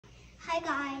Hi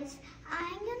guys,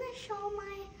 I'm gonna show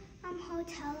my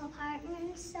hotel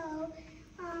apartment. So,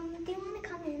 do you want to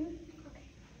come in?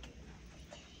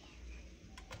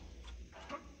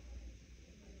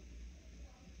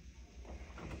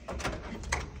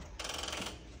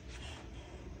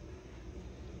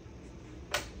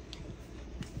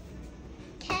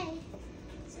 Okay.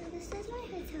 So this is my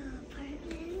hotel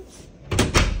apartment.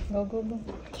 Go.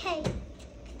 Okay.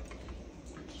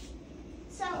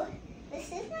 So this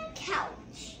is my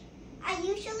couch. I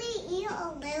usually eat a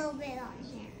little bit on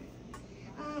here.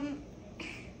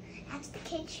 That's the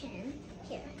kitchen.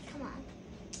 Here, come on.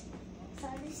 So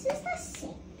this is the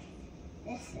sink.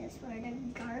 This is where the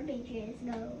garbages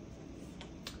go.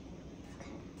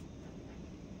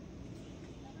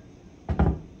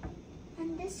 Okay.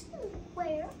 And this is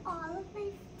where all of my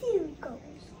food goes.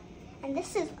 And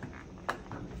this is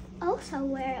also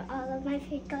where all of my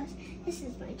food goes. This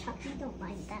is my chocolate, don't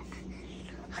mind that.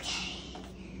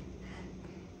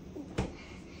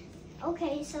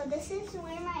 Okay, so this is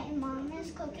where my mom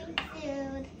is cooking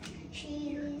food.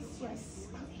 She's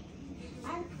just cooking.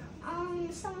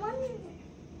 And someone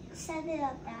set it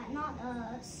up that, not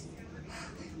us.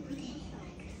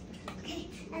 Okay,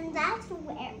 and that's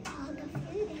where all the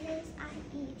food is. I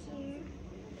eat here.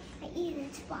 I eat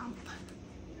its bump.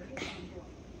 Okay.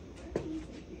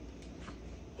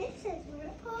 This is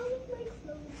where all of my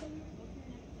clothes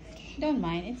are. Okay. Don't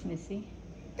mind, it's messy.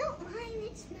 Don't mind,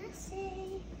 it's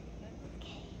messy.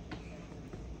 Okay.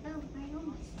 Oh, I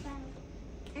almost fell.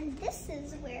 And this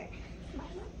is where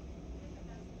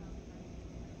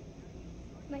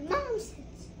my mom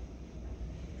sits.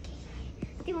 Okay.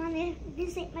 Do you want to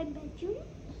visit my bedroom?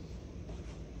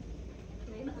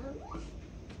 My mom?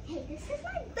 Hey, this is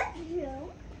my bedroom.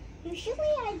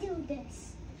 Usually I do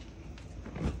this.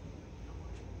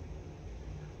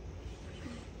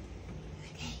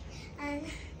 Okay, and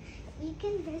you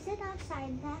can visit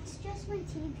outside. That's just my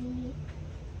TV.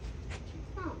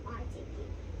 Not my TV.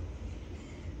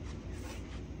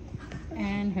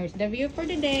 And here's the view for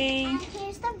the day. And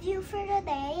here's the view for the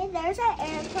day. There's an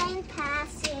airplane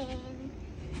passing.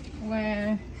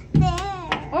 Where?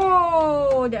 There.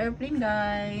 Oh, the airplane,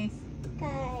 guys.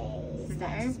 Guys. This is the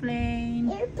airplane.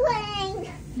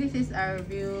 Airplane. This is our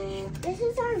view. This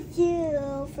is our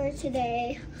view for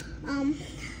today.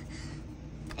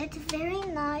 It's very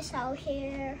nice out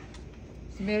here.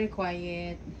 It's very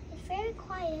quiet. It's very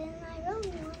quiet, and I really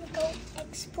want to go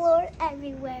explore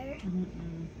everywhere.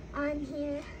 On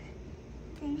here,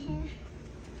 and here.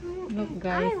 Look,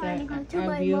 guys, I want to go to our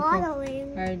my view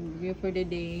modeling. our view for the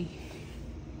day.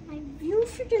 My view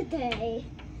for the day.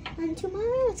 And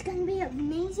tomorrow it's gonna be an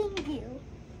amazing view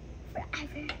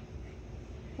forever.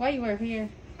 Why you are here?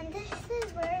 And this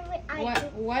is where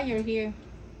Why you're here?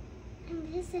 I'm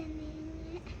visiting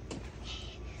it.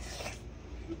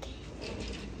 Okay.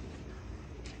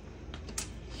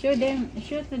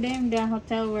 Show to them the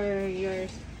hotel where your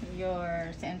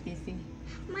CNTC.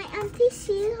 My MTC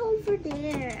is over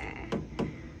there,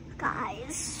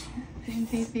 guys.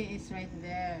 CNTC is right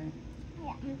there.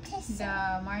 Yeah, MTC.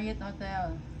 The Marriott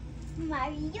Hotel.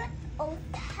 Marriott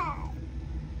Hotel.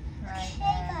 Right Okay,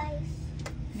 there. guys.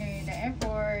 Near the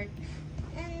airport.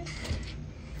 And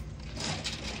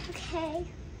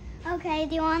okay.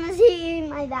 Do you want to see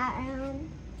my background?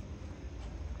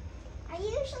 I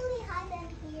usually hide in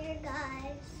here,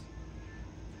 guys.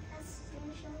 That's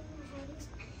usually my hiding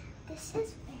spot. This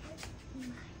is where my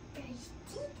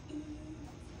bestie is.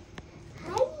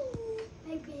 Hi,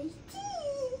 my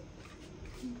bestie.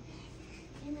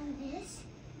 You know this?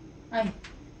 Ay,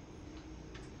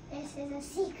 This is a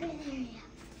secret area.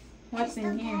 what's It's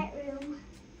in the here? bedroom.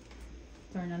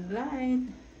 Turn on the light.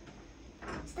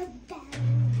 It's the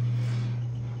bedroom.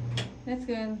 That's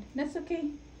good. That's okay.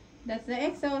 That's the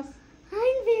exhaust.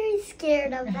 I'm very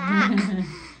scared of that.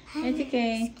 It's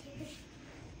okay.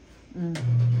 Scared.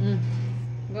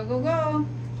 Go, go, go.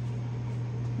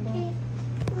 Okay.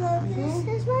 Look, this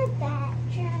is my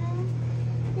bedroom.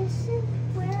 This is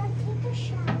where I take a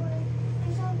shower.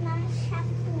 There's a nice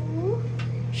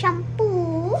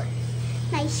shampoo.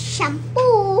 Nice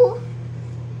shampoo.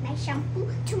 Nice shampoo.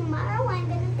 Tomorrow I'm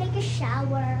gonna take a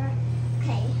shower.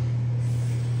 Okay.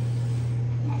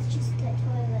 That's just the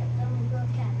toilet. Don't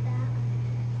look at that.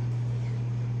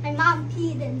 My mom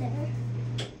peed in there.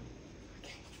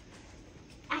 Okay.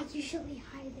 I usually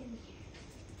hide in here.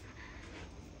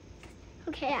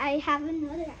 Okay, I have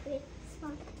another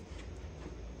spot.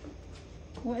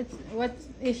 What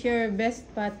is your best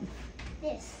spot?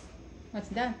 This. What's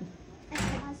that? A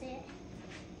closet.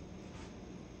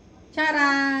 Do you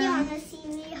Charan! want to see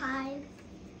me hide?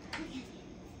 Okay.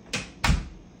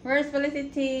 Where's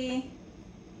Felicity?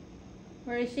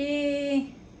 Where is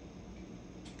she?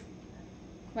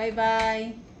 Bye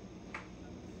bye.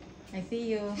 I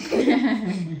see you. There's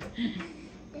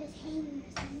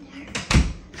hangers in there.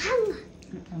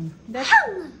 That's,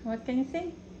 what can you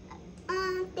say?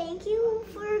 Thank you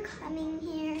for coming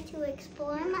here to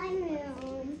explore my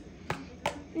room.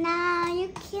 Now you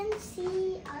can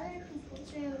see other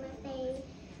people's room if they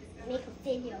make a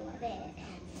video of it.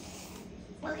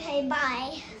 Okay,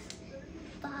 bye.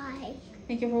 Bye.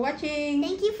 Thank you for watching.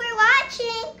 Thank you for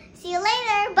watching. See you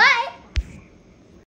later. Bye.